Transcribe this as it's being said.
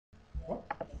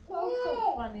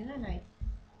one in, ain't they?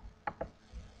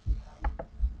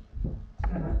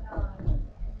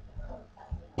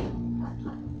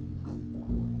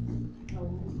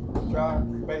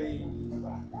 Drunk babe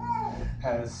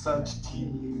has such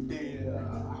teeth there,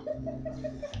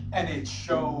 and it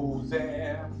shows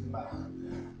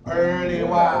them pearly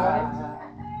white.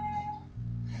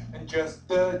 And just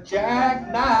the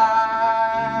jackknife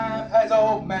has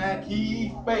old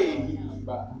Mackie's babe,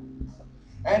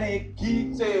 and it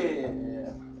keeps it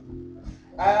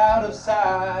out of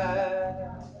sight.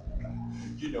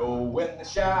 You know when the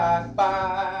shark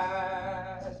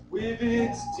bites with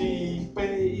its teeth,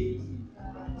 babe,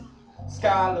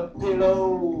 scarlet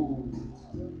pillows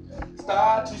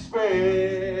start to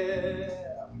spread.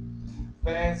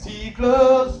 Fancy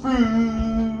gloves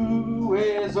through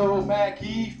his old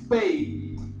Mackie's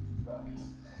babe,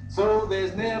 so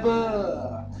there's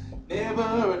never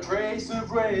a trace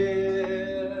of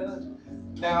red.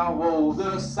 Now oh,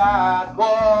 the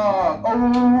sidewalk,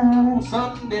 oh,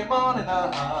 Sunday morning,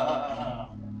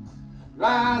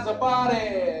 lies a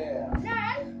body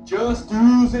just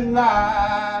oozing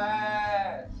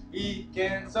light. He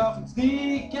can something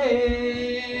sneaking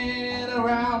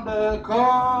around the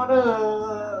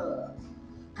corner.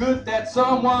 Could that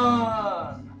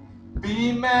someone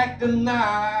be Mack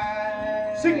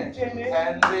tonight? Sing it, Jamie.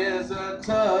 And there's a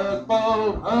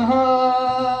tugboat,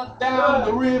 down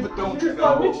the river, don't you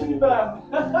know?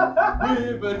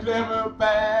 River clever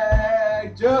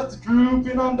bag, just a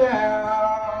drooping on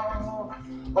down.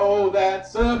 Oh, that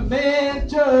cement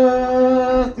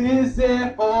just is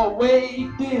there for wait,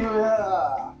 dear.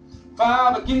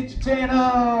 Father, get your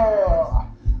tenor,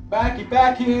 back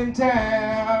in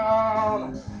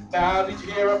town. Now did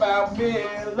you hear about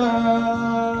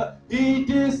Miller? He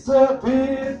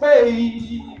disappeared,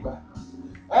 babe,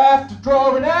 after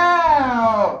drawing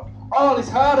out all his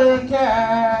hard-earned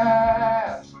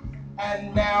cash.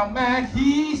 And now Mack,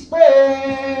 he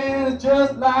spends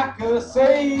just like a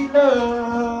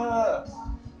sailor.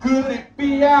 Could it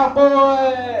be our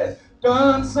boys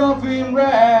done something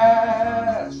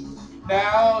rash?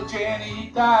 Now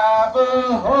Jenny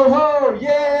Diver, ho ho,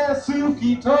 yeah,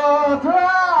 Suki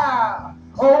Tordra,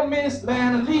 oh Miss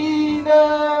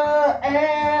Lanalina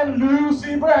and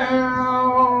Lucy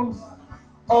Brown.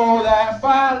 Oh, that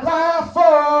fine line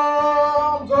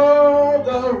forms, oh,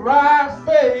 the right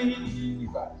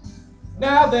babe.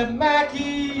 Now that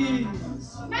Mackie's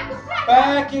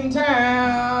back in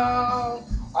town.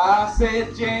 I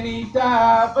said Jenny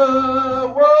Diver,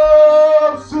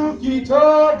 whoa, Suki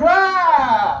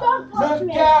Tordra.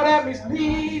 Look out at Miss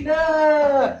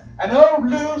Lena and old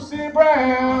Lucy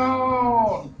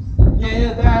Brown.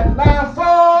 Yeah, that line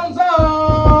forms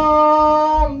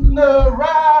on the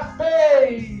right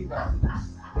babe.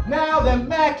 Now that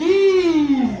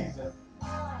Mackie's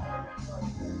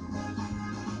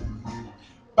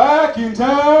back in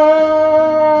town.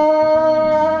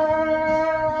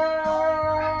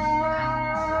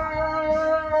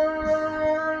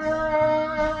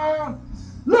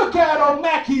 Look out on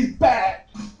Mackie's back.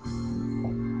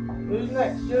 Who's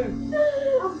next? You?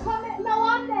 I'm coming. No,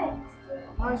 I'm next.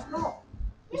 No, it's not.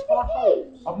 It's Yes, High it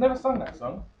Hopes. is. I've never sung that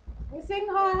song. We sing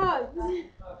High Hopes. Alright,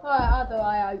 I'll do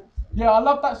High Hopes. Yeah, I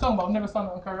love that song, but I've never sung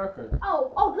it on karaoke.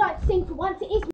 Oh, I'd like to sing for once. It is